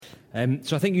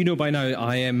So I think you know by now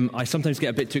I sometimes get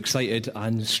a bit too excited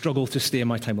and struggle to stay in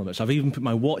my time limits. I've even put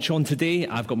my watch on today.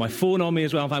 I've got my phone on me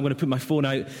as well. I'm going to put my phone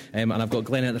out, and I've got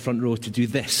Glenn at the front row to do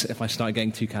this if I start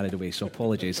getting too carried away. So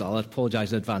apologies. I'll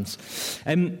apologise in advance.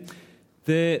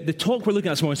 The talk we're looking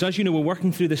at this morning, so as you know, we're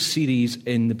working through this series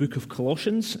in the book of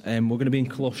Colossians. We're going to be in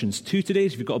Colossians 2 today.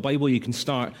 So if you've got a Bible, you can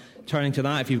start turning to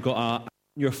that. If you've got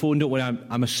your phone, don't worry,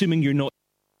 I'm assuming you're not.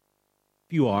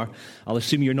 If you are, I'll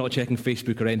assume you're not checking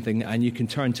Facebook or anything, and you can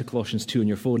turn to Colossians 2 on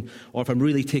your phone, or if I'm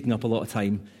really taking up a lot of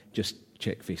time, just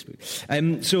check Facebook.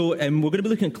 So we're going to be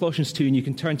looking at Colossians 2, and you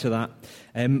can turn to that.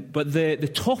 But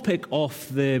the topic of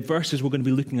the verses we're going to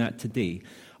be looking at today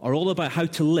are all about how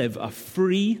to live a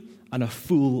free and a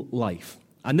full life.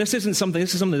 And this is something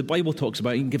the Bible talks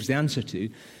about and gives the answer to,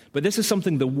 but this is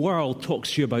something the world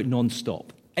talks to you about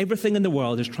non-stop. Everything in the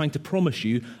world is trying to promise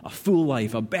you a full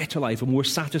life, a better life, a more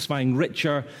satisfying,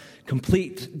 richer,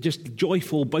 complete, just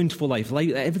joyful, bountiful life.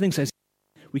 Everything says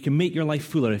we can make your life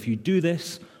fuller if you do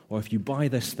this or if you buy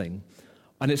this thing.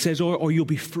 And it says, or you'll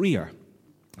be freer.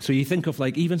 So you think of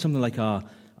even something like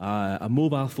a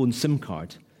mobile phone SIM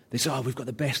card. They say, we've got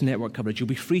the best network coverage. You'll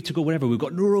be free to go wherever. We've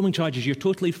got no roaming charges. You're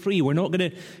totally free. We're not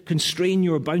going to constrain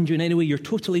you or bound you in any way. You're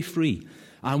totally free.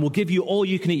 And we'll give you all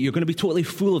you can eat. You're going to be totally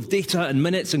full of data and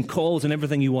minutes and calls and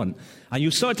everything you want. And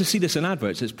you'll start to see this in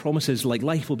adverts. It's promises like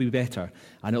life will be better,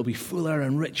 and it'll be fuller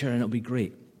and richer, and it'll be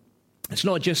great. It's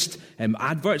not just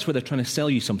adverts where they're trying to sell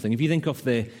you something. If you think of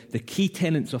the key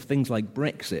tenets of things like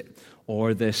Brexit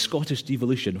or the Scottish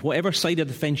devolution, whatever side of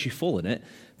the fence you fall in it,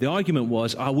 the argument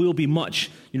was, we'll be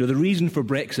much, the reason for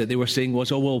Brexit, they were saying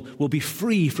was, we'll be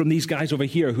free from these guys over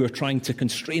here who are trying to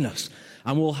constrain us.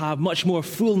 And we'll have much more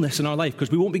fullness in our life because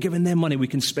we won't be giving them money. We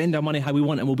can spend our money how we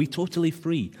want, and we'll be totally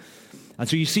free. And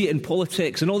so you see it in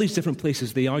politics and all these different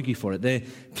places they argue for it. The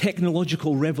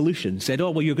technological revolution said,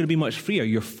 you're going to be much freer.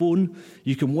 Your phone,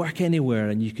 you can work anywhere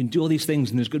and you can do all these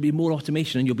things, and there's going to be more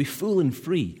automation and you'll be full and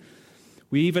free.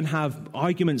 We even have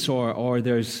arguments or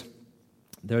there's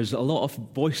a lot of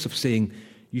voice of saying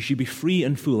you should be free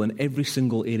and full in every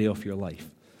single area of your life.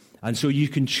 And so you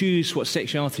can choose what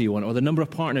sexuality you want or the number of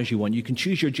partners you want. You can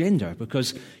choose your gender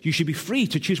because you should be free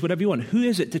to choose whatever you want. Who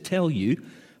is it to tell you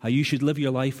how you should live your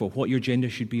life or what your gender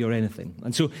should be or anything?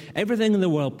 And so everything in the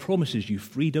world promises you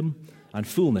freedom and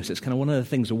fullness. It's kind of one of the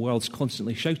things the world's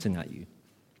constantly shouting at you.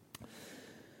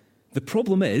 The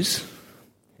problem is,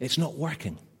 it's not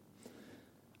working.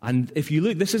 And if you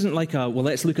look, this isn't like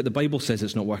let's look at the Bible says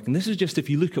it's not working. This is just if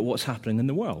you look at what's happening in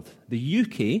the world. The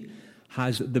UK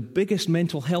has the biggest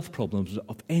mental health problems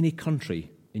of any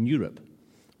country in Europe.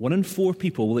 1 in 4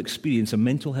 people will experience a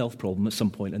mental health problem at some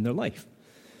point in their life.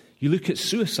 You look at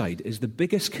suicide is the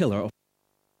biggest killer of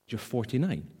the age of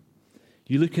 49.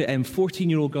 You look at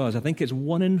 14-year-old girls, I think it's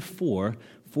 1 in 4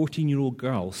 14-year-old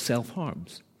girls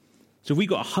self-harms. So if we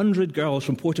got 100 girls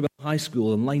from Portobello High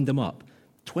School and lined them up,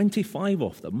 25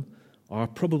 of them are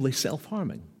probably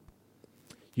self-harming.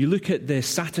 You look at the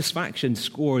satisfaction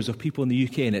scores of people in the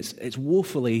UK, and it's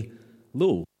woefully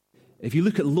low. If you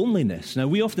look at loneliness, now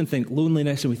we often think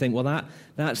loneliness, and we think,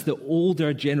 that's the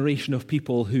older generation of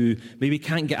people who maybe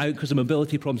can't get out because of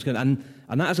mobility problems, and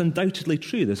that is undoubtedly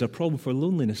true. There's a problem for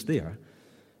loneliness there.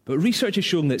 But research is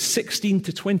showing that 16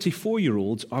 to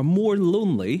 24-year-olds are more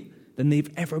lonely than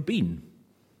they've ever been.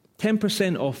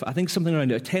 10% of, I think something around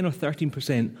 10 or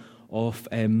 13% of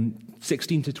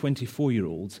 16 to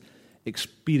 24-year-olds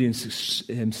experience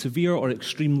severe or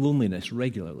extreme loneliness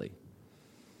regularly.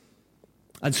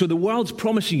 And so the world's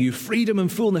promising you freedom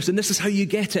and fullness, and this is how you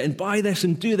get it, and buy this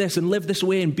and do this and live this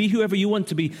way and be whoever you want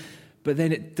to be, but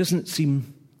then it doesn't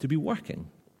seem to be working.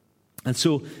 And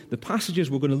so the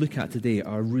passages we're going to look at today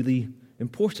are really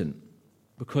important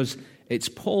because it's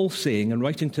Paul saying and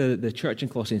writing to the church in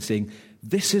Colossae saying,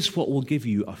 this is what will give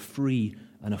you a free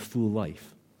and a full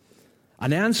life.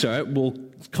 And the answer, we'll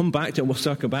come back to it and we'll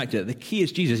circle back to it. The key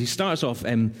is Jesus. He starts off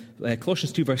in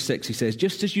Colossians 2 verse 6. He says,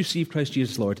 just as you receive Christ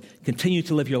Jesus Lord, continue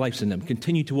to live your lives in him.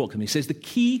 Continue to walk in him. He says the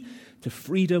key to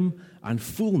freedom and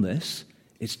fullness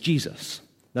is Jesus.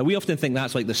 Now we often think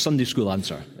that's like the Sunday school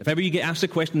answer. If ever you get asked a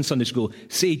question in Sunday school,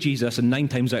 say Jesus, and 9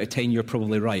 times out of 10 you're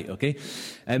probably right, okay?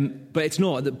 But it's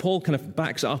not. That Paul kind of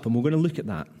backs it up, and we're going to look at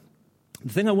that.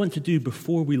 The thing I want to do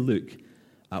before we look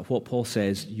at what Paul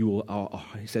says,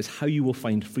 he says how you will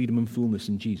find freedom and fullness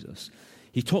in Jesus.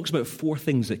 He talks about 4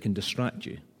 things that can distract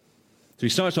you. So he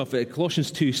starts off at Colossians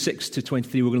 2, 6 to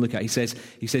 23, we're going to look at. He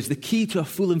says, the key to a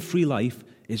full and free life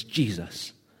is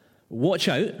Jesus. Watch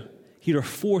out. Here are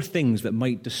 4 things that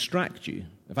might distract you.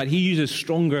 In fact, he uses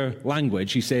stronger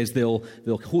language. He says they'll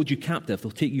hold you captive.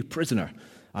 They'll take you prisoner.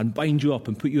 and bind you up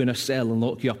and put you in a cell and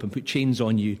lock you up and put chains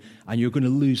on you, and you're going to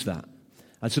lose that.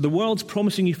 And so the world's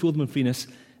promising you freedom and freeness.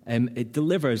 It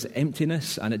delivers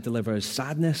emptiness, and it delivers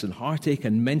sadness and heartache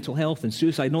and mental health and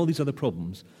suicide and all these other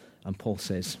problems. And Paul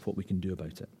says what we can do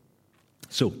about it.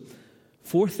 So,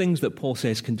 4 things that Paul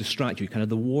says can distract you, kind of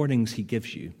the warnings he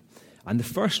gives you. And the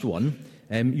first one,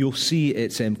 you'll see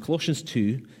it's Colossians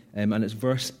 2, and it's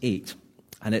verse 8.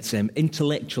 And it's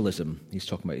intellectualism he's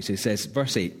talking about. He says,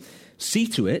 verse 8, "See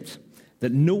to it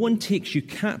that no one takes you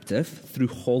captive through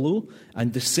hollow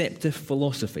and deceptive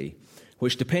philosophy,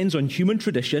 which depends on human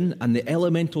tradition and the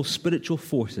elemental spiritual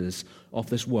forces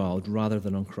of this world rather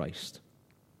than on Christ."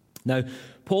 Now,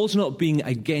 Paul's not being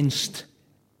against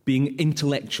being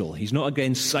intellectual. He's not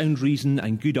against sound reason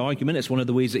and good argument. It's one of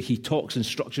the ways that he talks and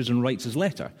structures and writes his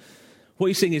letter. What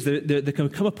he's saying is that there can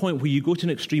come a point where you go to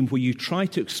an extreme where you try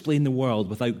to explain the world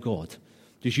without God,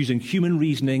 just using human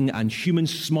reasoning and human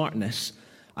smartness,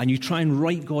 and you try and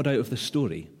write God out of the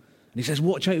story. And he says,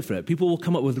 watch out for it. People will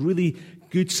come up with really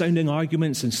good-sounding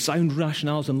arguments and sound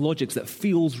rationales and logics that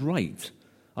feels right.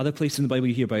 Other places in the Bible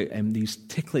you hear about these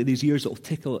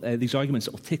arguments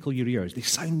that will tickle your ears. They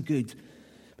sound good.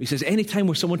 But he says, any time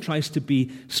where someone tries to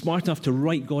be smart enough to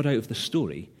write God out of the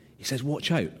story, he says,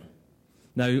 watch out.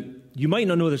 Now, you might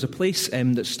not know there's a place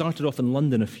that started off in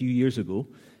London a few years ago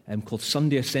called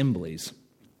Sunday Assemblies.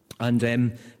 And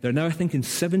they're now, I think, in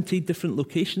 70 different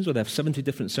locations, or they have 70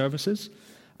 different services.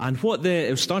 And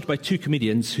it was started by 2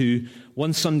 comedians who,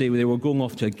 one Sunday, they were going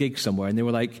off to a gig somewhere, and they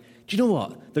were like, do you know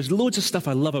what? There's loads of stuff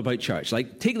I love about church.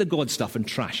 Like, take the God stuff and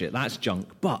trash it. That's junk.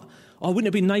 But, wouldn't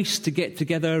it be nice to get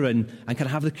together and kind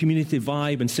of have the community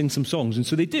vibe and sing some songs? And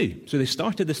so they do. So they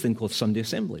started this thing called Sunday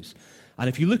Assemblies. And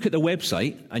if you look at the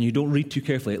website, and you don't read too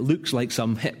carefully, it looks like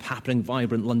some hip, happening,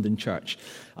 vibrant London church.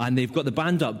 And they've got the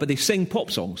band up, but they sing pop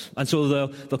songs. And so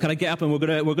they'll kind of get up, and we're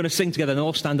going to sing together, and they'll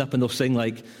all stand up, and they'll sing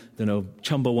like,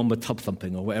 Chumbawamba Tub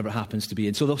Thumping, or whatever it happens to be.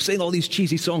 And so they'll sing all these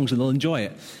cheesy songs, and they'll enjoy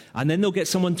it. And then they'll get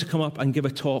someone to come up and give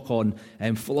a talk on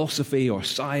philosophy or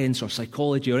science or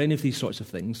psychology or any of these sorts of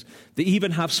things. They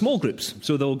even have small groups.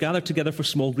 So they'll gather together for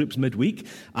small groups midweek,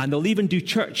 and they'll even do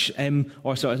church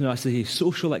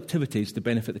social activities to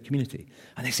benefit the community.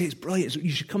 And they say, it's brilliant.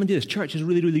 You should come and do this. Church is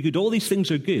really, really good. All these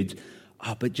things are good.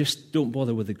 But just don't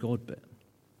bother with the God bit.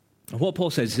 And what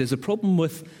Paul says is the problem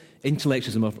with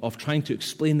intellectualism, of trying to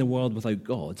explain the world without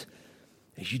God,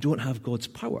 is you don't have God's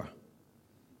power.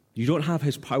 You don't have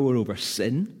his power over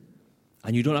sin,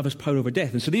 and you don't have his power over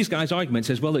death. And so these guys' argument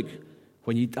says, well, look,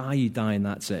 when you die, and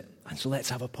that's it. And so let's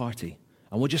have a party,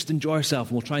 and we'll just enjoy ourselves,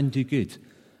 and we'll try and do good.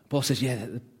 Paul says, yeah,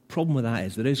 the problem with that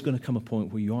is there is going to come a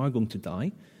point where you are going to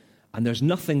die, and there's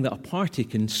nothing that a party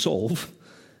can solve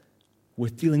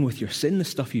with dealing with your sin, the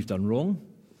stuff you've done wrong,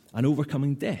 and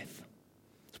overcoming death.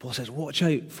 So Paul says, watch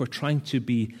out for trying to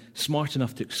be smart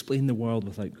enough to explain the world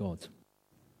without God.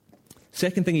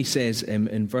 Second thing he says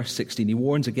in verse 16, he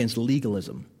warns against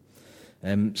legalism.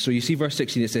 So you see verse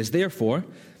 16, it says, "Therefore,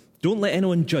 don't let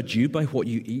anyone judge you by what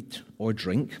you eat or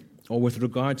drink, or with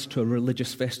regards to a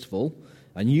religious festival,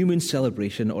 a new moon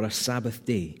celebration, or a Sabbath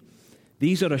day.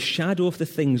 These are a shadow of the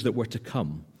things that were to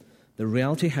come. The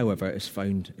reality, however, is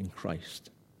found in Christ."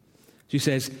 So he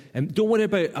says, don't worry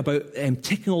about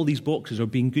ticking all these boxes or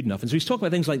being good enough. And so he's talking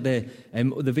about things like the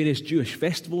various Jewish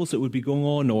festivals that would be going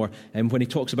on, or when he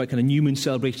talks about kind of new moon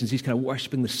celebrations, he's kind of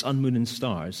worshipping the sun, moon, and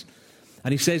stars.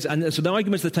 And he says, and so the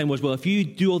arguments at the time was, well, if you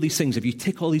do all these things, if you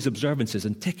tick all these observances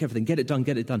and tick everything, get it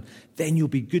done, then you'll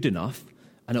be good enough,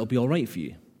 and it'll be all right for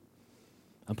you.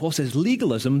 And Paul says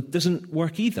legalism doesn't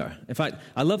work either. In fact,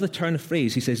 I love the turn of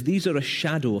phrase. He says, these are a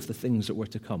shadow of the things that were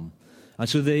to come. And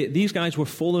so these guys were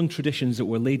following traditions that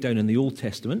were laid down in the Old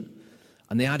Testament,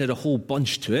 and they added a whole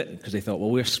bunch to it, because they thought, well,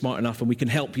 we're smart enough, and we can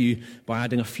help you by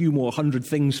adding a few more 100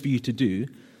 things for you to do.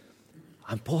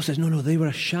 And Paul says, no, they were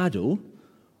a shadow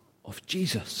of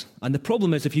Jesus. And the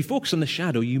problem is, if you focus on the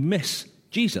shadow, you miss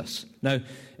Jesus. Now,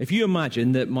 if you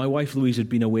imagine that my wife Louise had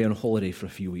been away on holiday for a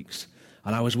few weeks,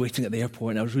 and I was waiting at the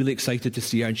airport, and I was really excited to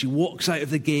see her. And she walks out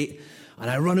of the gate, and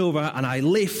I run over, and I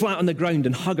lay flat on the ground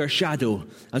and hug her shadow,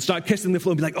 and start kissing the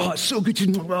floor, and be like, "Oh, it's so good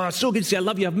to see. I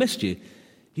love you. I've missed you."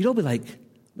 You'd all be like,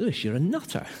 "Lewis, you're a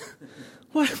nutter.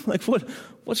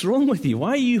 What's wrong with you? Why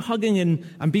are you hugging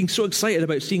and being so excited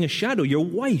about seeing a shadow? Your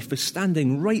wife is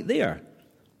standing right there.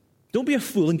 Don't be a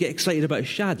fool and get excited about a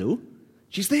shadow.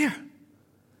 She's there."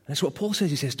 That's what Paul says.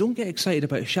 He says, don't get excited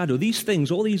about a shadow. These things,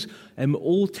 all these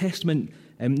Old Testament,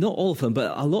 not all of them,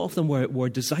 but a lot of them were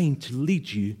designed to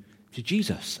lead you to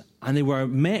Jesus. And they were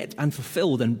met and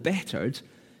fulfilled and bettered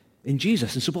in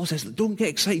Jesus. And so Paul says, don't get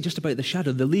excited just about the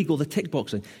shadow, the legal, the tick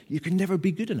boxing. You can never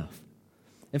be good enough.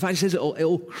 In fact, it says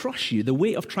it'll crush you. The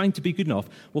weight of trying to be good enough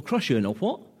will crush you. And it'll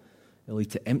what? It'll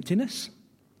lead to emptiness,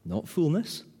 not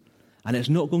fullness. And it's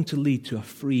not going to lead to a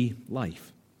free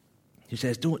life. He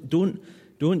says, don't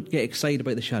get excited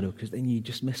about the shadow, because then you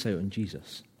just miss out on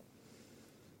Jesus.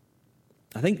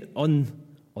 I think on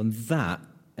that,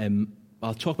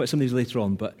 I'll talk about some of these later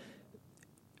on, but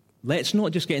let's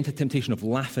not just get into temptation of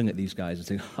laughing at these guys and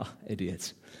saying,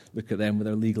 idiots, look at them with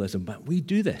their legalism. But we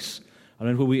do this.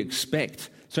 And where we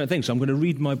expect certain things. So I'm going to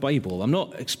read my Bible. I'm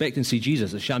not expecting to see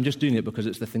Jesus. I'm just doing it because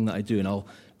it's the thing that I do. And I'll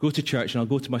go to church and I'll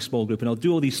go to my small group and I'll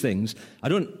do all these things.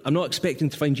 I'm not expecting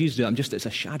to find Jesus do it. It's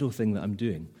a shadow thing that I'm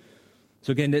doing.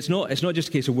 So again, it's not just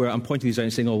a case of where I'm pointing these out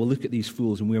and saying, well, look at these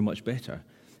fools and we're much better.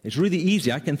 It's really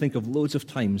easy. I can think of loads of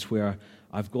times where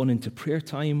I've gone into prayer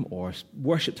time or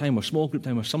worship time or small group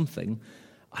time or something,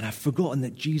 and I've forgotten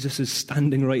that Jesus is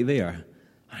standing right there.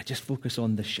 I just focus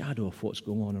on the shadow of what's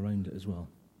going on around it as well.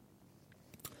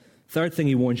 Third thing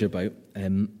he warns you about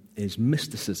is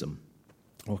mysticism,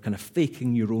 or kind of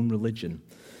faking your own religion.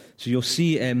 So you'll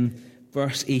see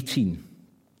verse 18.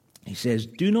 He says,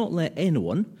 "Do not let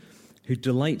anyone who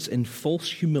delights in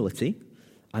false humility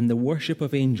and the worship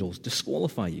of angels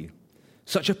disqualify you.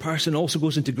 Such a person also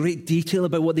goes into great detail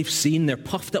about what they've seen. They're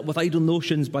puffed up with idle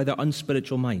notions by their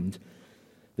unspiritual mind.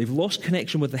 They've lost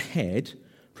connection with the head,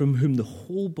 from whom the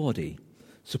whole body,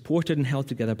 supported and held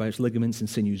together by its ligaments and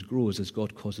sinews, grows as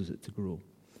God causes it to grow."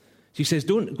 So he says,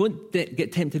 don't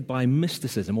get tempted by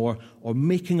mysticism or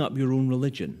making up your own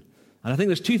religion. And I think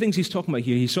there's two things he's talking about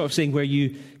here. He's sort of saying where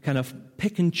you kind of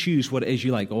pick and choose what it is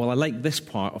you like. Oh, well, I like this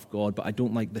part of God, but I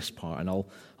don't like this part. And I'll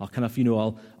kind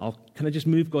of just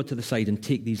move God to the side and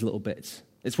take these little bits.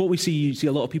 It's what we see. You see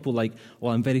a lot of people like, oh,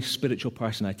 I'm a very spiritual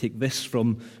person. I take this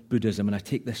from Buddhism, and I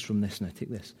take this from this, and I take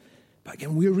this. But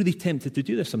again, we're really tempted to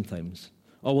do this sometimes.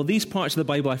 Oh, well, these parts of the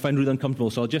Bible I find really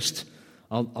uncomfortable, so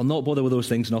I'll not bother with those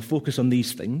things, and I'll focus on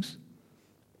these things.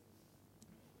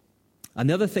 And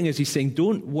the other thing is he's saying,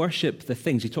 don't worship the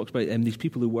things. He talks about these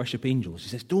people who worship angels. He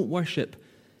says, don't worship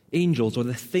angels or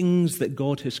the things that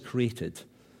God has created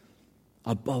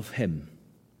above him.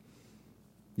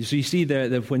 So you see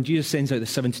when Jesus sends out the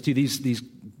 72, these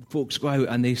folks go out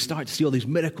and they start to see all these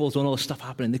miracles and all this stuff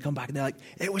happening. They come back and they're like,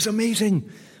 it was amazing.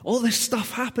 All this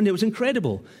stuff happened. It was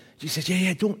incredible. Jesus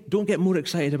says, don't get more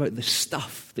excited about the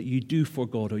stuff that you do for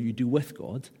God or you do with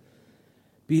God.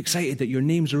 Be excited that your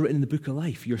names are written in the book of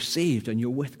life. You're saved and you're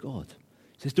with God.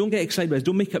 He says, don't get excited about this.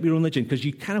 Don't make up your own religion, because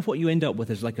what you end up with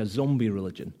is like a zombie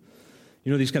religion.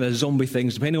 You know, these kind of zombie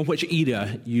things, depending on which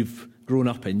era you've grown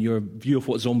up in, your view of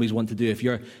what zombies want to do. If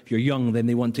you're young, then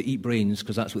they want to eat brains,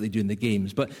 because that's what they do in the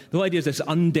games. But the whole idea is this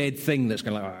undead thing that's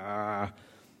kind of like, Argh.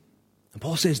 And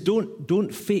Paul says,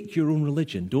 don't fake your own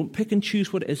religion. Don't pick and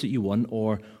choose what it is that you want,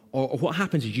 or what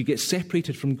happens is you get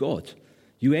separated from God.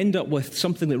 You end up with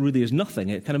something that really is nothing.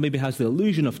 It kind of maybe has the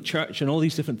illusion of church and all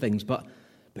these different things, but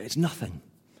it's nothing.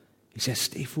 He says,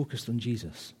 stay focused on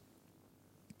Jesus.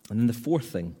 And then the fourth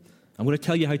thing, I'm going to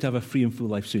tell you how to have a free and full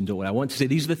life soon, don't worry. I want to say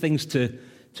these are the things to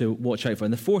watch out for.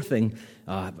 And the fourth thing,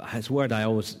 it's a word I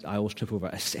always trip over,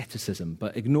 asceticism.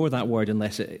 But ignore that word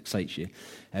unless it excites you.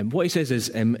 What he says is,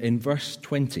 in verse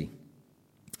 20,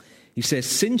 he says,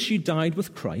 "Since you died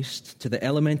with Christ to the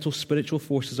elemental spiritual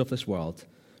forces of this world,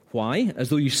 why, as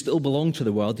though you still belong to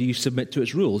the world, do you submit to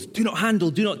its rules? Do not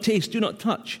handle, do not taste, do not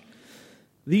touch.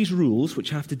 These rules,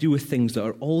 which have to do with things that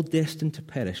are all destined to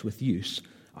perish with use,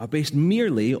 are based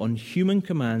merely on human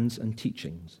commands and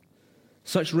teachings.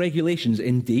 Such regulations,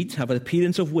 indeed, have an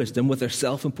appearance of wisdom with their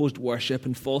self-imposed worship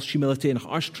and false humility and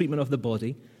harsh treatment of the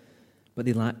body, but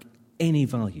they lack any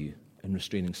value in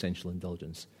restraining sensual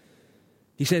indulgence."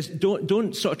 He says,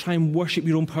 don't sort of try and worship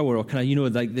your own power, or kind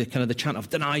of, like the chant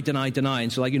of deny, deny, deny.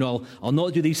 And so, I'll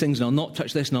not do these things, and I'll not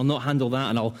touch this, and I'll not handle that,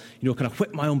 and I'll, kind of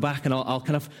whip my own back, and I'll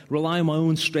kind of rely on my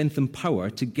own strength and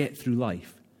power to get through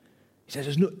life. He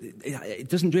says, it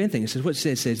doesn't do anything. It says, what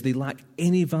it says, they lack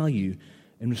any value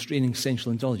in restraining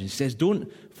sensual indulgence. He says,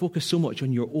 don't focus so much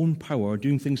on your own power or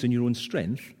doing things in your own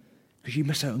strength, because you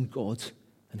miss out on God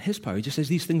and his power. He just says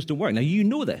these things don't work. Now, you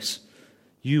know this.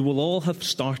 You will all have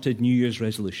started New Year's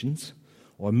resolutions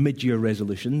or mid-year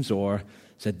resolutions, or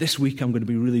said, this week I'm going to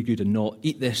be really good and not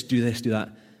eat this, do that.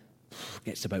 It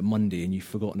gets about Monday and you've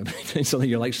forgotten about it. Something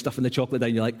you're like stuffing the chocolate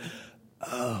down. You're like,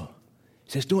 oh.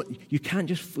 He says, you can't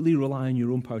just fully rely on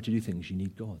your own power to do things. You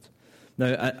need God.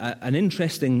 Now, an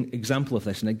interesting example of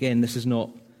this, and again, this is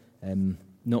not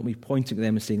me pointing at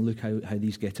them and saying, look how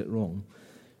these get it wrong.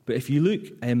 But if you look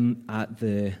at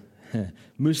the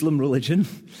Muslim religion,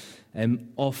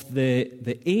 of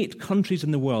the 8 countries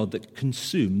in the world that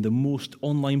consume the most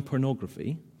online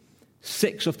pornography,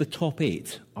 6 of the top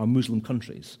 8 are Muslim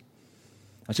countries.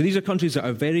 And so these are countries that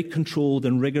are very controlled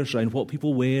and rigorous around what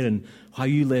people wear and how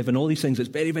you live and all these things. It's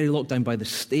very, very locked down by the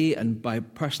state and by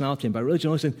personality and by religion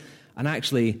and all these things. And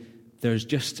actually, there's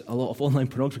just a lot of online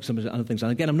pornography and other things.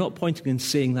 And again, I'm not pointing and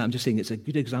saying that. I'm just saying it's a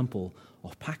good example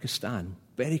of Pakistan,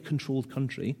 very controlled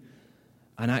country.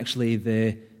 And actually,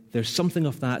 there's something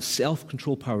of that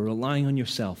self-control power, relying on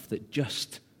yourself, that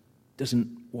just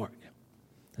doesn't work.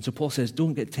 And so Paul says,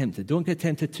 don't get tempted. Don't get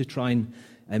tempted to try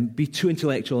and be too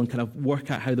intellectual and kind of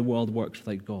work out how the world works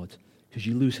without God, because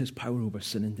you lose his power over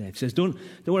sin and death. He says, don't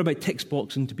worry about tick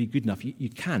boxing to be good enough. You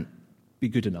can't be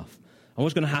good enough. And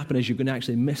what's going to happen is you're going to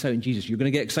actually miss out on Jesus. You're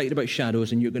going to get excited about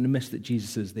shadows and you're going to miss that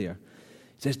Jesus is there.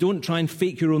 He says, don't try and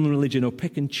fake your own religion or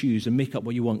pick and choose and make up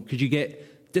what you want, because you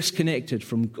get disconnected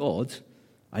from God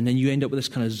and then you end up with this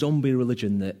kind of zombie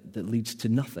religion that leads to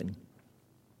nothing.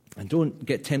 And don't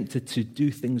get tempted to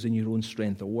do things in your own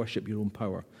strength or worship your own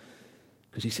power,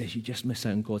 because he says you just miss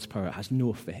out on God's power. It has no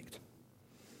effect.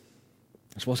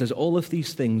 As Paul says, all of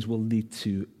these things will lead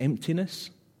to emptiness,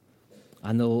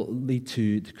 and they'll lead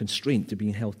to the constraint, to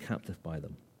being held captive by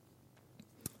them.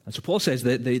 And so Paul says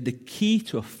that the key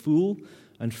to a full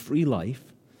and free life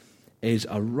is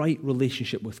a right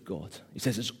relationship with God. He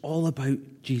says it's all about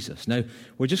Jesus. Now,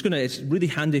 we're just going to, it's really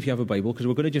handy if you have a Bible, because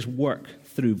we're going to just work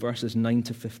through verses 9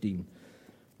 to 15.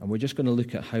 And we're just going to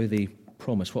look at how they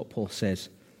promise, what Paul says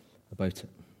about it.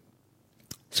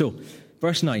 So,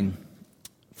 verse 9,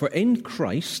 for in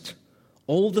Christ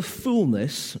all the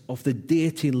fullness of the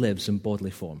deity lives in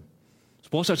bodily form. So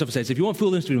Paul starts off and says, if you want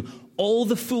fullness, all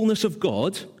the fullness of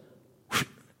God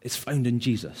is found in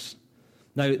Jesus.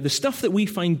 Now, the stuff that we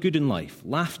find good in life,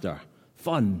 laughter,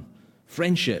 fun,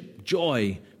 friendship,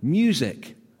 joy,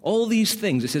 music, all these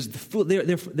things, it says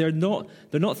they're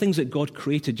not things that God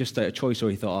created just out of choice, or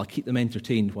he thought, I'll keep them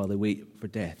entertained while they wait for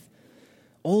death.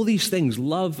 All these things,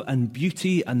 love and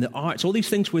beauty and the arts, all these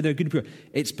things where they're good and pure,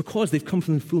 it's because they've come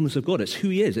from the fullness of God. It's who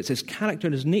he is. It's his character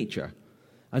and his nature.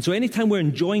 And so anytime we're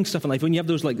enjoying stuff in life, when you have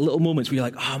those like little moments where you're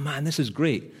like, oh man, this is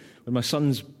great. With my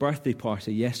son's birthday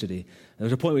party yesterday, there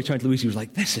was a point where he turned to Louise, he was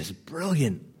like, this is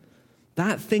brilliant.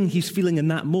 That thing he's feeling in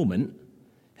that moment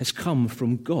has come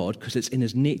from God, because it's in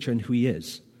his nature and who he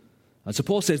is. And so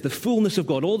Paul says the fullness of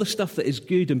God, all the stuff that is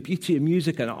good and beauty and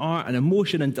music and art and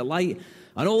emotion and delight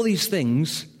and all these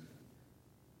things,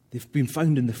 they've been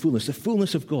found in the fullness. The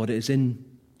fullness of God is in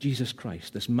Jesus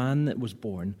Christ, this man that was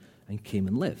born and came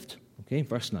and lived. Okay,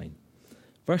 verse 9.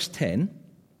 Verse 10,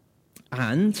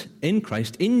 and in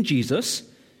Christ, in Jesus,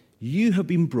 you have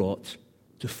been brought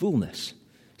to fullness.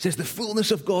 It says the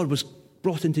fullness of God was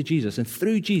brought into Jesus, and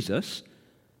through Jesus,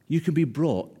 you can be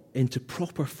brought into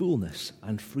proper fullness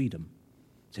and freedom.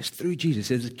 It says through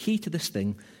Jesus. It says the key to this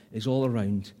thing is all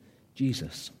around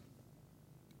Jesus.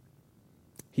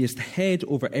 He is the head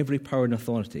over every power and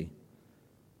authority.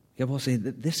 Paul saying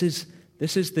that this is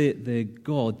the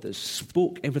God that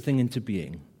spoke everything into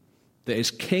being, that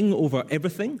is king over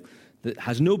everything, that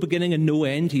has no beginning and no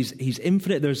end. He's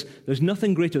infinite. There's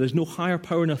nothing greater. There's no higher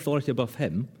power and authority above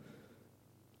him.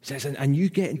 He says, and you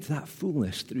get into that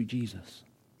fullness through Jesus.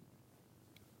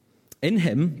 In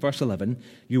him, verse 11,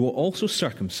 you were also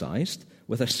circumcised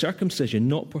with a circumcision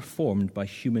not performed by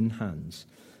human hands.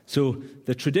 So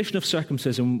the tradition of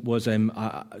circumcision was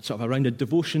sort of around a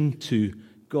devotion to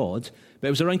God, but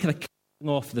it was around kind of casting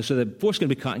off, so the foreskin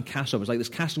would be cut and cast off. It was like this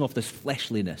casting off this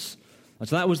fleshliness. And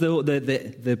so that was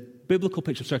the biblical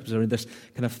picture of circumcision, this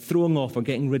kind of throwing off or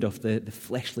getting rid of the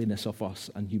fleshliness of us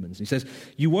and humans. He says,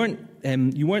 you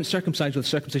weren't circumcised with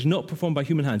circumcision not performed by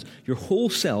human hands. Your whole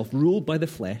self, ruled by the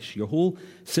flesh, your whole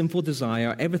sinful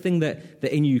desire, everything that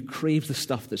in you craves the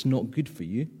stuff that's not good for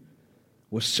you,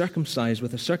 was circumcised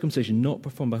with a circumcision not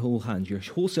performed by whole hands. Your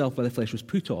whole self by the flesh was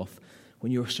put off when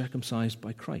you were circumcised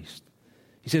by Christ.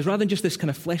 He says, rather than just this kind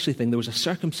of fleshly thing, there was a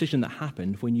circumcision that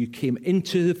happened when you came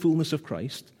into the fullness of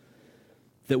Christ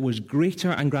that was greater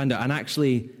and grander and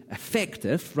actually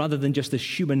effective rather than just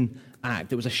this human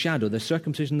act. It was a shadow. The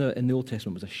circumcision in the Old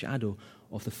Testament was a shadow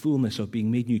of the fullness of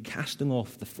being made new, casting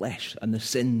off the flesh and the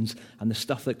sins and the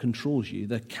stuff that controls you,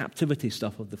 the captivity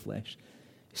stuff of the flesh.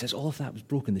 He says all of that was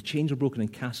broken. The chains were broken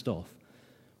and cast off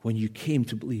when you came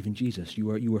to believe in Jesus. You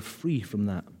were free from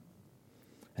that.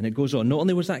 And it goes on. Not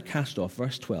only was that cast off,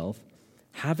 verse 12,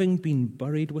 having been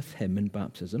buried with him in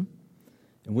baptism,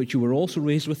 in which you were also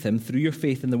raised with him through your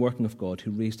faith in the working of God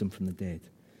who raised him from the dead.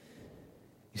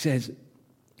 He says,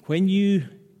 when you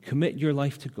commit your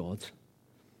life to God,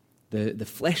 the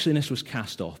fleshliness was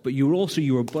cast off, but you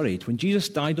were buried. When Jesus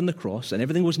died on the cross and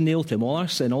everything was nailed to him, all our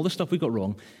sin, all the stuff we got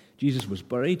wrong, Jesus was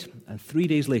buried, and 3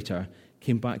 days later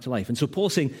came back to life. And so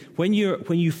Paul's saying, when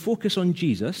you focus on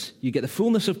Jesus, you get the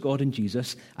fullness of God in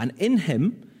Jesus, and in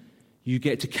him, you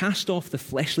get to cast off the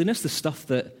fleshliness, the stuff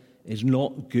that is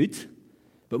not good.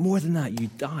 But more than that, you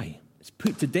die. It's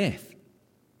put to death.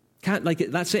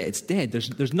 That's it. It's dead.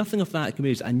 There's nothing of that that can be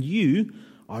raised. And you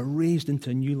are raised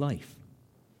into a new life.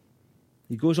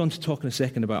 He goes on to talk in a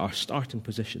second about our starting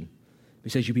position. He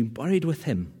says, you've been buried with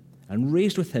him and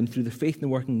raised with him through the faith in the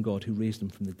working of God who raised him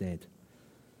from the dead.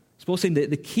 It's Paul saying that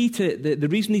the key to the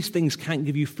reason these things can't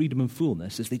give you freedom and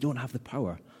fullness is they don't have the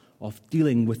power of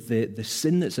dealing with the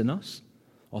sin that's in us,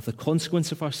 of the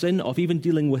consequence of our sin, of even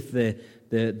dealing with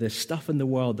the stuff in the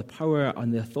world, the power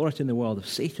and the authority in the world of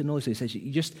Satan. All this. He says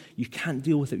you can't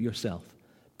deal with it yourself.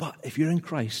 But if you're in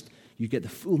Christ, you get the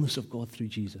fullness of God through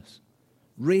Jesus.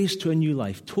 Raised to a new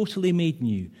life, totally made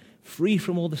new, free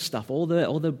from all the stuff, all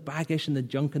the baggage and the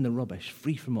junk and the rubbish,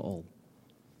 free from it all.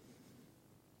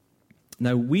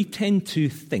 Now, we tend to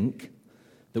think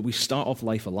that we start off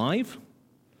life alive,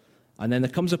 and then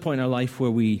there comes a point in our life where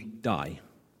we die.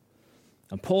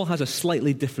 And Paul has a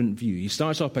slightly different view. He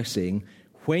starts off by saying,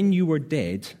 when you were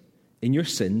dead in your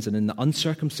sins and in the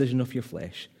uncircumcision of your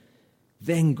flesh,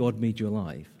 then God made you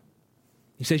alive.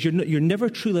 He says you're never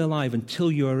truly alive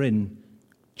until you are in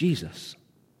Jesus.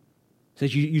 He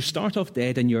says you start off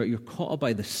dead and you're caught up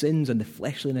by the sins and the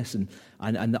fleshliness and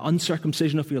the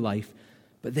uncircumcision of your life.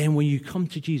 But then when you come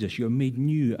to Jesus, you're made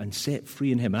new and set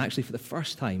free in him. And actually, for the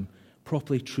first time,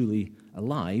 properly, truly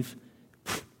alive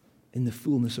in the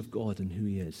fullness of God and who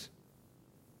he is.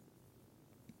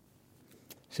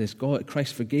 It says,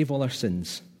 Christ forgave all our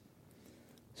sins.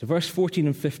 So verse 14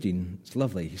 and 15, it's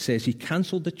lovely. He says, he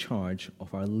cancelled the charge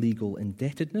of our legal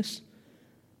indebtedness,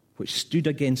 which stood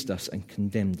against us and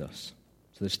condemned us.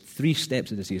 So there's 3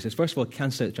 steps of this. He says, first of all,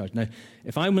 cancel out the charge. Now,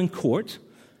 if I'm in court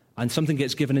and something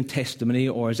gets given in testimony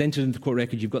or is entered into the court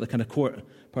record, you've got the kind of court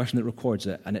person that records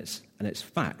it, and it's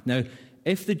fact. Now,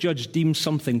 if the judge deems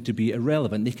something to be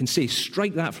irrelevant, they can say,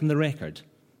 strike that from the record.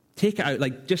 Take it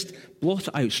out, just blot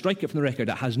it out, strike it from the record.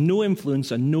 It has no influence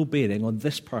and no bearing on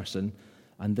this person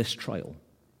and this trial.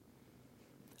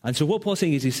 And so what Paul's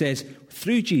saying is, he says,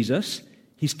 through Jesus,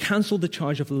 he's cancelled the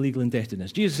charge of the legal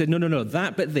indebtedness. Jesus said, no,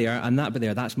 that bit there and that bit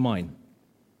there, that's mine.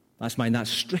 That's mine,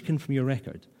 that's stricken from your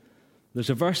record. There's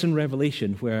a verse in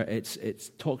Revelation where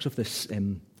it talks of this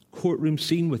courtroom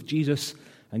scene with Jesus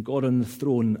and God on the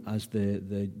throne as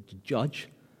the judge.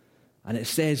 And it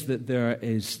says that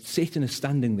Satan is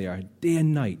standing there day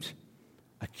and night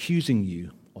accusing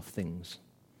you of things.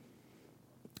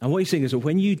 And what he's saying is that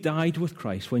when you died with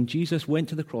Christ, when Jesus went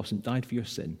to the cross and died for your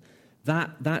sin,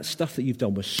 that stuff that you've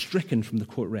done was stricken from the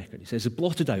court record. He says it's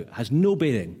blotted out, has no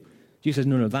bearing. Jesus says,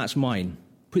 no, that's mine.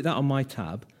 Put that on my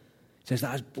tab. He says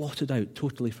that is blotted out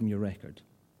totally from your record.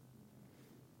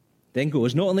 Then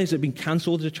goes, not only has it been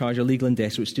cancelled as a charge of legal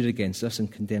indebtedness which stood against us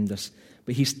and condemned us,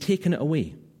 but he's taken it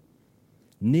away,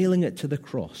 nailing it to the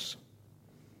cross.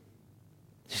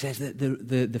 He says that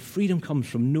the freedom comes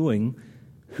from knowing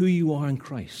who you are in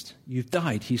Christ. You've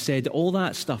died. He said all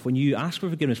that stuff, when you ask for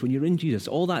forgiveness, when you're in Jesus,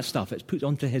 all that stuff, it's put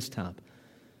onto his tab.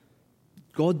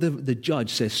 God, the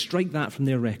judge, says, strike that from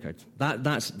their record.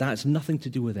 That's nothing to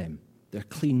do with them. They're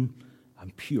clean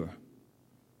and pure.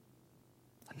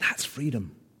 And that's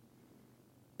freedom.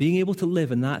 Being able to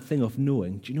live in that thing of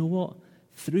knowing, do you know what?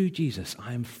 Through Jesus,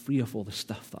 I am free of all the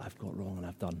stuff that I've got wrong and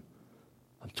I've done.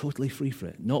 I'm totally free for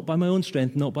it. Not by my own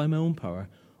strength, not by my own power,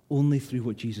 only through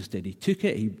what Jesus did. He took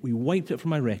it, he wiped it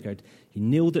from my record, he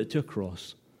nailed it to a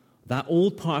cross. That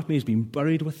old part of me has been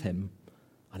buried with him,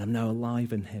 and I'm now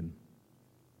alive in him.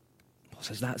 Paul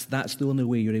says that's the only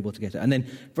way you're able to get it. And then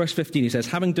verse 15, he says,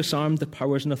 having disarmed the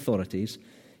powers and authorities,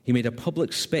 he made a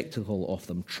public spectacle of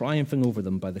them, triumphing over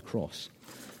them by the cross.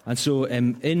 And so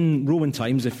in Roman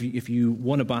times, if you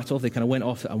won a battle, they kind of went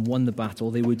off and won the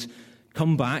battle, they would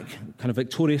come back, kind of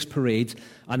victorious parade,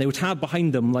 and they would have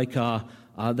behind them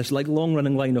this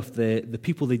long-running line of the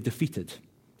people they defeated,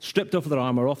 stripped off their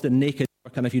armor, often naked,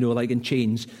 or kind of, in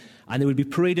chains, and they would be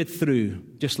paraded through,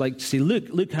 just like to say,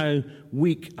 look how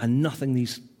weak and nothing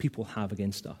these people have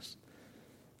against us.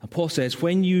 And Paul says,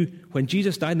 when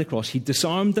Jesus died on the cross, he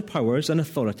disarmed the powers and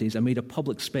authorities and made a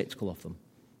public spectacle of them.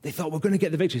 They thought, we're going to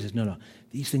get the victory. He says, no,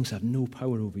 these things have no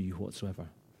power over you whatsoever.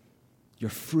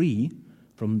 You're free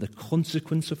from the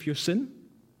consequence of your sin,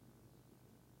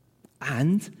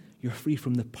 and you're free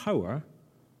from the power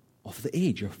of the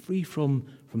age. You're free from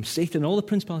Satan, all the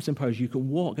principalities and powers. You can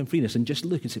walk in freeness and just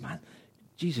look and say, man,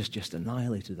 Jesus just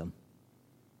annihilated them.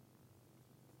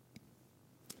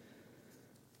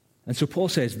 And so Paul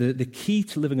says the key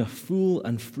to living a full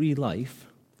and free life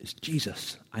is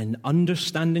Jesus and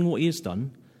understanding what he has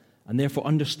done, and therefore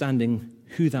understanding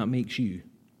who that makes you.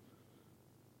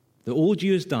 The old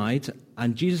you has died,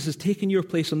 and Jesus has taken your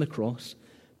place on the cross,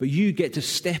 but you get to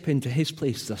step into his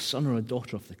place as a son or a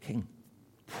daughter of the King.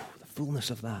 The fullness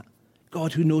of that.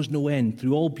 God who knows no end,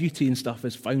 through all beauty and stuff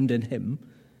is found in him.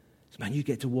 So, man, you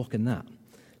get to walk in that.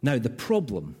 Now, the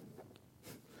problem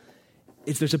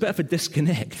is there's a bit of a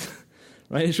disconnect,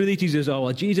 right? It's really easy to say, oh,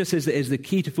 well, Jesus is the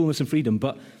key to fullness and freedom,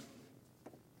 but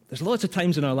there's lots of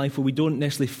times in our life where we don't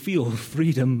necessarily feel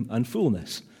freedom and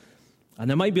fullness. And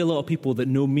there might be a lot of people that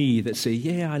know me that say,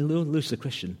 yeah, I know Lewis a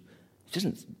Christian. He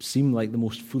doesn't seem like the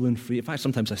most full and free. In fact,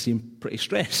 sometimes I see him pretty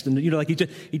stressed. And, like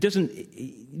he doesn't,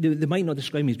 they might not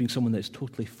describe me as being someone that's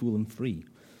totally full and free.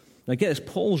 Now, get this,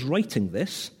 Paul's writing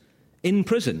this in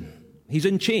prison. He's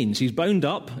in chains. He's bound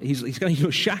up. He's kind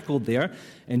of shackled there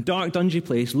in dark, dungy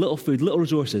place, little food, little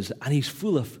resources, and he's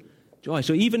full of joy.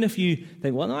 So even if you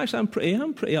think, well, no, actually, I'm pretty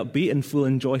upbeat and full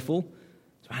and joyful.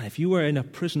 Man, if you were in a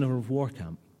prisoner of war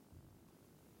camp,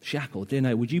 shackled day and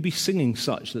night, would you be singing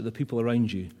such that the people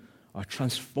around you are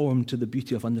transformed to the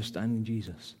beauty of understanding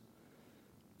Jesus?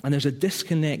 And there's a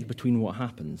disconnect between what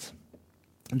happens.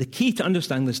 And the key to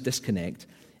understanding this disconnect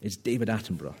is David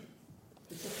Attenborough.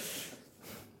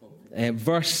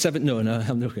 Verse 7, no,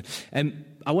 I'm joking.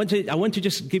 I want to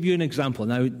just give you an example.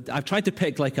 Now, I've tried to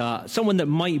pick someone that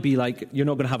might be like you're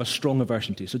not going to have a strong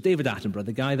aversion to. So David Attenborough,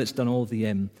 the guy that's done all the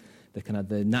kind of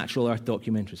the Natural Earth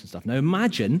documentaries and stuff. Now,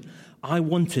 imagine I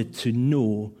wanted to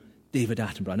know David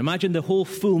Attenborough. And imagine the whole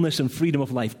fullness and freedom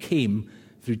of life came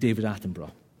through David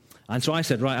Attenborough. And so I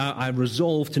said, right, I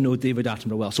resolved to know David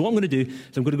Attenborough well. So what I'm going to do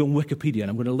is I'm going to go on Wikipedia and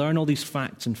I'm going to learn all these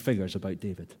facts and figures about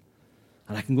David.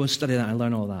 And I can go and study that and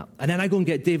learn all that. And then I go and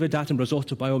get David Attenborough's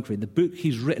autobiography, the book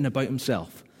he's written about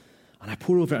himself. And I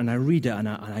pour over it and I read it and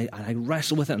I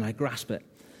wrestle with it and I grasp it.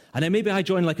 And then maybe I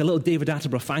join like a little David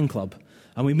Attenborough fan club.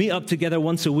 And we meet up together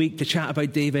once a week to chat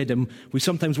about David. And we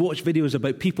sometimes watch videos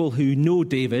about people who know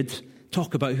David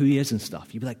talk about who he is and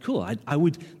stuff. You'd be like, cool,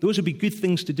 those would be good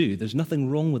things to do. There's nothing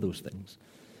wrong with those things.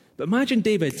 But imagine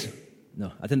David,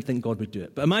 no, I didn't think God would do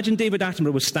it. But imagine David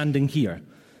Attenborough was standing here.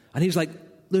 And he's like,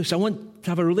 Lewis, I want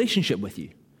to have a relationship with you.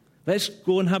 Let's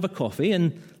go and have a coffee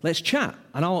and let's chat.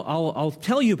 And I'll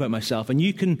tell you about myself and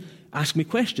you can ask me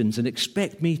questions and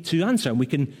expect me to answer. And we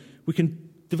can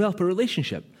develop a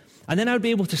relationship. And then I would be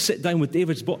able to sit down with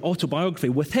David's autobiography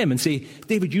with him and say,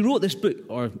 David, you wrote this book,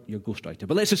 or your ghostwriter,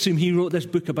 but let's assume he wrote this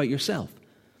book about yourself.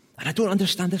 And I don't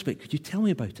understand this bit. Could you tell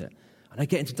me about it? And I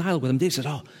get into dialogue with him. Dave says,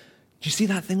 oh, do you see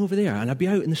that thing over there? And I'd be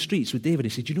out in the streets with David. He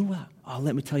said, you know what? Oh,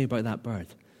 let me tell you about that bird.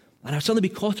 And I'd suddenly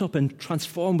be caught up and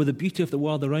transformed with the beauty of the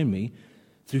world around me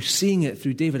through seeing it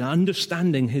through David and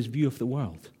understanding his view of the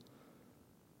world.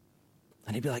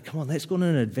 And he'd be like, come on, let's go on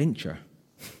an adventure.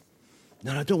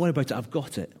 No, don't worry about it. I've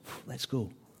got it. Let's go.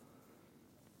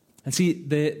 And see,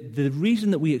 the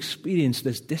reason that we experience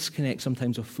this disconnect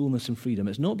sometimes of fullness and freedom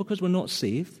is not because we're not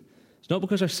saved. It's not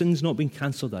because our sin's not been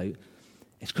cancelled out.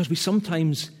 It's because we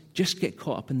sometimes just get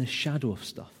caught up in the shadow of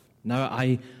stuff. Now,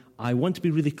 I want to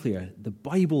be really clear. The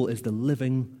Bible is the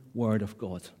living Word of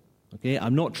God. Okay?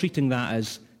 I'm not treating that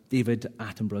as David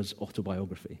Attenborough's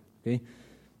autobiography. Okay?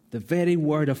 The very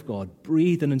Word of God,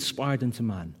 breathed and inspired into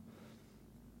man.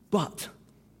 But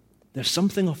there's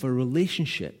something of a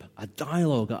relationship, a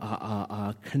dialogue,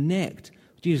 a connect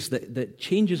with Jesus that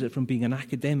changes it from being an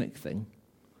academic thing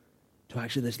to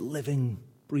actually this living,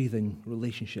 breathing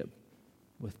relationship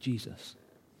with Jesus.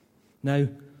 Now,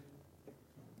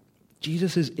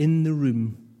 Jesus is in the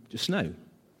room just now.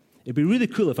 It'd be really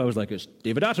cool if I was like, it's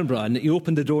David Attenborough, and you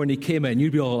opened the door and he came in,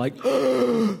 you'd be all like,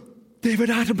 oh, David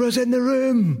Attenborough's in the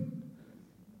room.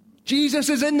 Jesus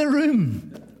is in the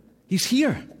room. He's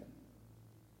here.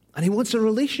 And he wants a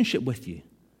relationship with you.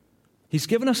 He's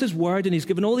given us his word and he's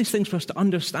given all these things for us to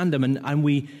understand him, and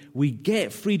we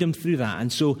get freedom through that.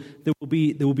 And so there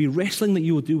will be wrestling that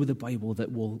you will do with the Bible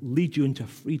that will lead you into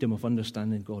freedom of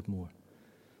understanding God more.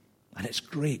 And it's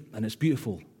great and it's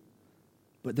beautiful.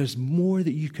 But there's more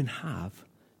that you can have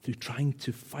through trying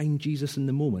to find Jesus in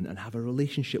the moment and have a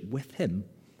relationship with him.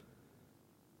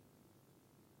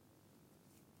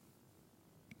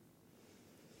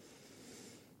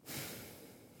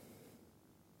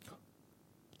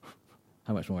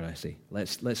 How much more do I say?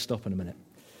 Let's stop in a minute.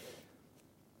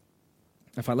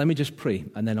 In fact, let me just pray,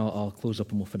 and then I'll close up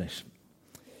and we'll finish.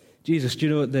 Jesus, do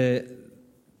you know,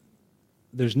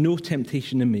 there's no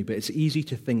temptation in me, but it's easy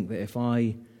to think that if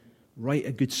I write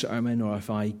a good sermon or if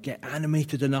I get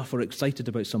animated enough or excited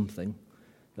about something,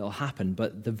 that'll happen.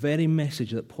 But the very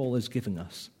message that Paul is giving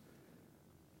us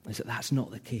is that that's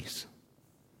not the case.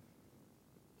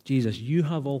 Jesus, you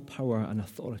have all power and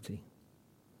authority.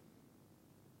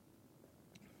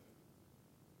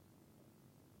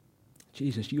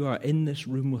 Jesus, you are in this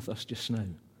room with us just now.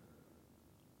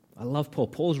 I love Paul.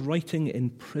 Paul's writing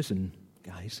in prison,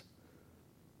 guys.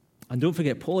 And don't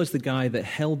forget, Paul is the guy that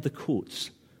held the coats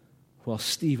while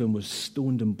Stephen was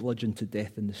stoned and bludgeoned to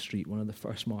death in the street, one of the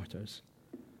first martyrs.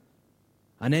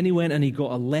 And then he went and he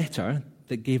got a letter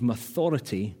that gave him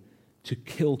authority to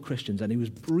kill Christians, and he was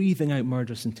breathing out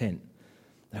murderous intent.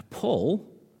 Now, Paul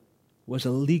was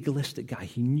a legalistic guy.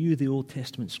 He knew the Old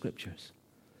Testament scriptures.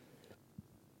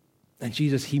 And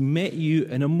Jesus, he met you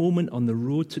in a moment on the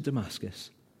road to Damascus.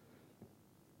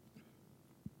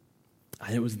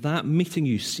 And it was that meeting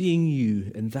you, seeing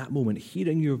you in that moment,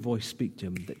 hearing your voice speak to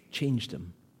him, that changed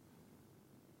him.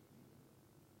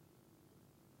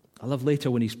 I love later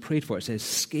when he's prayed for it, it says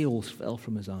scales fell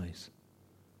from his eyes.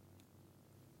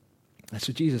 And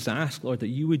so Jesus, I ask, Lord, that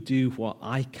you would do what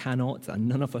I cannot and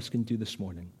none of us can do this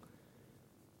morning,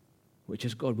 which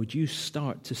is, God, would you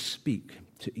start to speak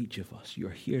to each of us? You're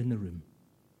here in the room.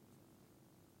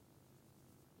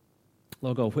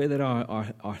 Lord God, where there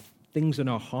are things in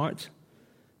our heart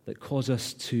that cause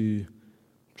us to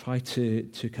try to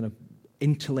kind of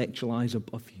intellectualize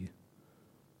above you,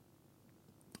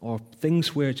 or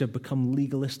things which have become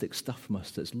legalistic stuff from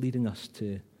us that's leading us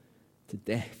to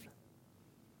death.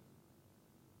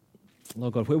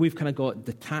 Lord God, where we've kind of got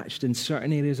detached in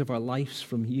certain areas of our lives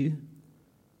from you,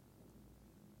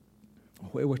 or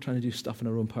where we're trying to do stuff in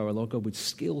our own power, Lord God, would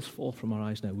scales fall from our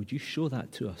eyes now? Would you show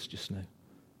that to us just now?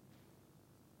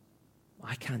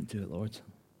 I can't do it, Lord.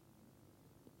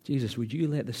 Jesus, would you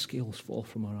let the scales fall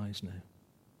from our eyes now?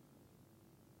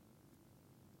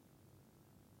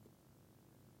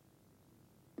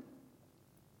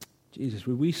 Jesus,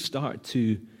 would we start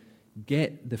to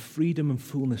get the freedom and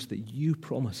fullness that you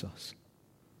promise us?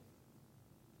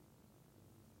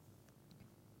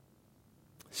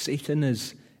 Satan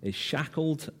is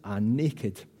shackled and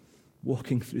naked,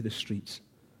 walking through the streets.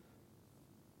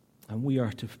 And we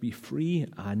are to be free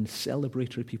and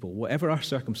celebratory people, whatever our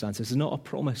circumstances. It's not a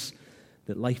promise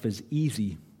that life is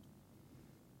easy.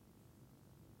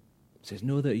 It says,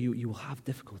 no, that you will have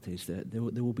difficulties, that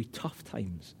there will be tough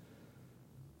times.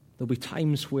 There'll be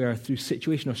times where through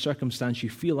situation or circumstance you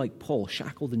feel like Paul,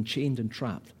 shackled and chained and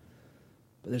trapped.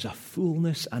 But there's a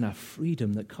fullness and a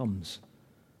freedom that comes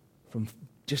from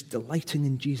just delighting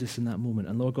in Jesus in that moment.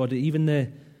 And Lord God, even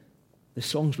the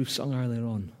songs we've sung earlier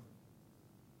on,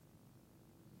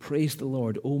 praise the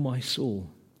Lord, O my soul.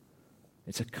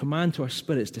 It's a command to our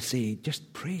spirits to say,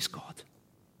 just praise God.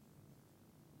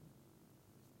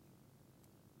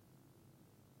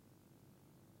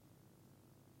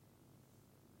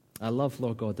 I love,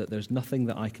 Lord God, that there's nothing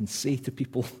that I can say to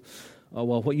people, oh,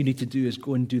 well, what you need to do is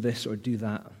go and do this or do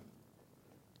that,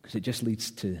 because it just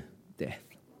leads to death.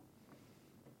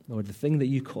 Lord, the thing that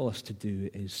you call us to do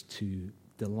is to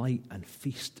delight and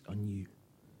feast on you.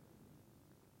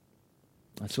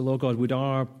 And so, Lord God, would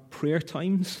our prayer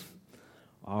times,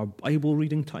 our Bible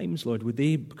reading times, Lord, would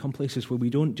they become places where we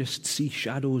don't just see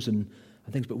shadows and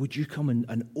things, but would you come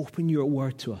and open your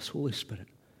word to us, Holy Spirit,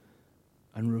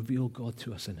 and reveal God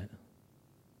to us in it?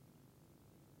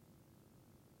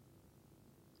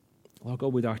 Lord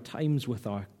God, with our times with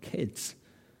our kids,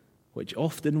 which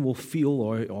often will feel,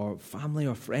 or family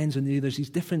or friends, and there's these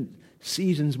different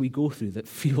seasons we go through that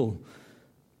feel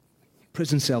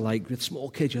prison cell-like. With small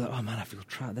kids, you're like, oh man, I feel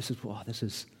trapped. This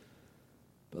is.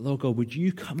 But Lord God, would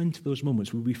you come into those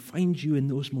moments? Would we find you in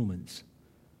those moments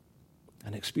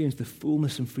and experience the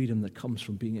fullness and freedom that comes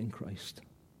from being in Christ?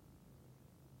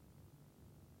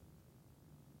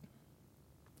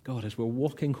 God, as we're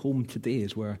walking home today,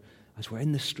 as we're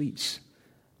in the streets,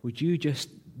 would you just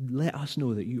let us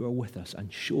know that you are with us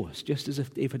and show us, just as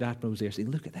if David Attenborough was there,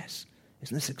 saying, look at this.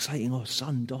 Isn't this exciting? Oh,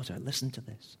 son, daughter, listen to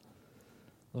this.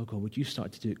 Lord God, would you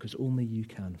start to do it, because only you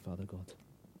can, Father God.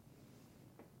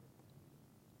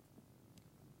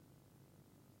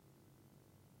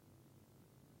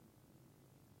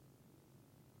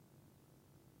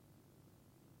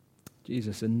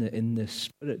 Jesus, in the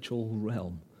spiritual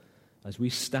realm, as we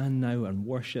stand now and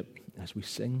worship, as we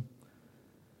sing,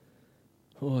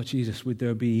 oh, Jesus, would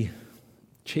there be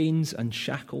chains and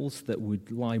shackles that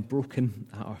would lie broken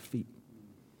at our feet?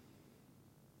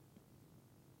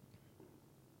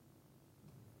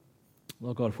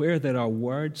 Lord God, where there are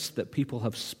words that people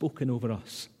have spoken over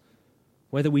us,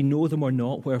 whether we know them or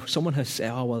not, where someone has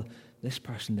said, oh, well, this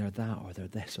person, they're that, or they're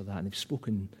this or that, and they've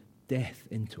spoken death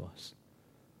into us.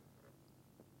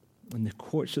 In the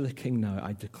courts of the King now,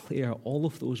 I declare all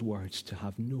of those words to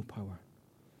have no power.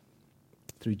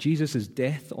 Through Jesus'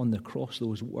 death on the cross,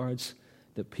 those words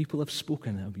that people have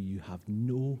spoken of you have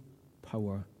no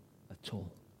power at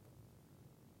all.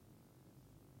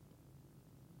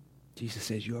 Jesus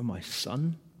says, you are my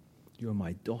son, you are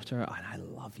my daughter, and I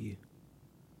love you.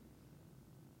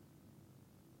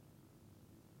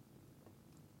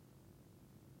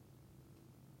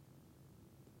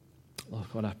 Lord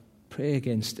God, I pray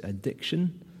against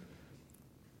addiction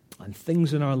and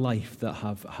things in our life that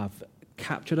have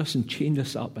captured us and chained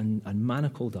us up and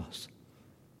manacled us.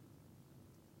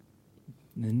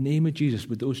 In the name of Jesus,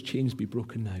 would those chains be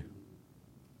broken now?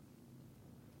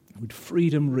 Would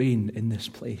freedom reign in this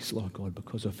place, Lord God,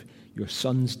 because of your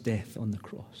Son's death on the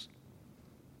cross?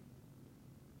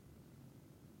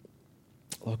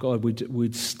 Lord God,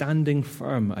 would standing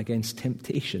firm against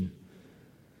temptation,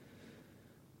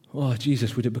 oh,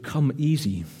 Jesus, would it become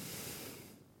easy?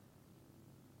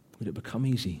 Would it become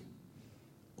easy?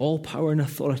 All power and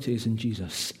authority is in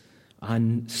Jesus.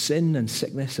 And sin and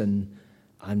sickness and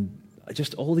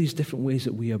just all these different ways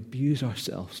that we abuse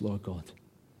ourselves, Lord God.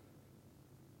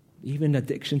 Even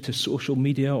addiction to social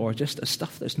media or just the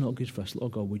stuff that's not good for us,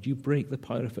 Lord God, would you break the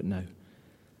power of it now?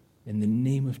 In the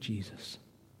name of Jesus.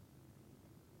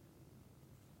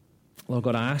 Lord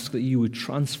God, I ask that you would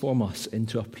transform us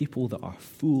into a people that are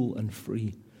full and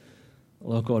free.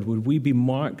 Lord God, would we be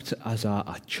marked as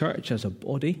a church, as a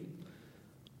body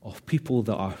of people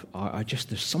that are just,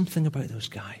 there's something about those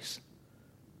guys.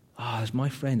 As my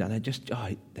friend, and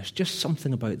there's just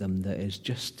something about them that is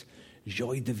just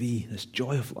joie de vie, this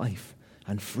joy of life,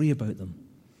 and free about them.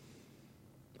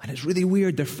 And it's really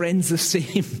weird, their friends the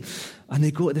same, and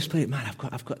they go to this place, man,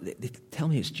 they tell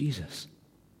me it's Jesus.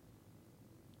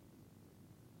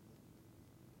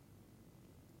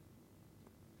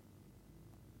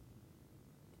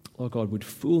 Lord God, would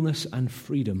fullness and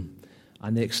freedom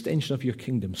and the extension of your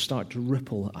kingdom start to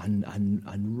ripple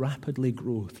and rapidly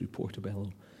grow through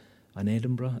Portobello and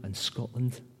Edinburgh and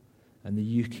Scotland and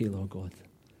the UK, Lord God,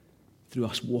 through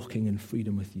us walking in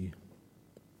freedom with you.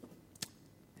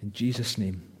 In Jesus'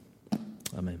 name,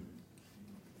 amen.